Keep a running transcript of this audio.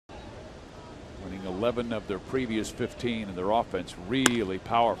winning 11 of their previous 15, and their offense really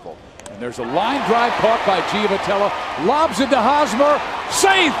powerful. And there's a line drive caught by Giavotella, lobs it to Hosmer,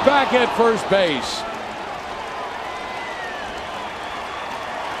 safe back at first base.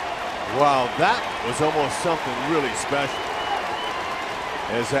 Wow, that was almost something really special.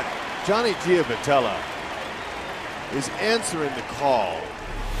 As Johnny Giavotella is answering the call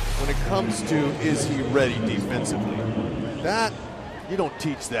when it comes to is he ready defensively. That, you don't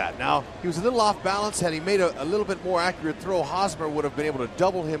teach that. Now, he was a little off balance. Had he made a little bit more accurate throw, Hosmer would have been able to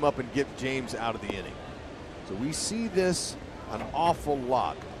double him up and get James out of the inning. So we see this an awful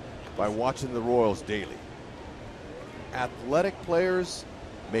lot by watching the Royals daily. Athletic players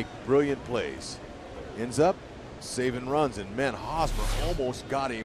make brilliant plays. Ends up saving runs, and man, Hosmer almost got him.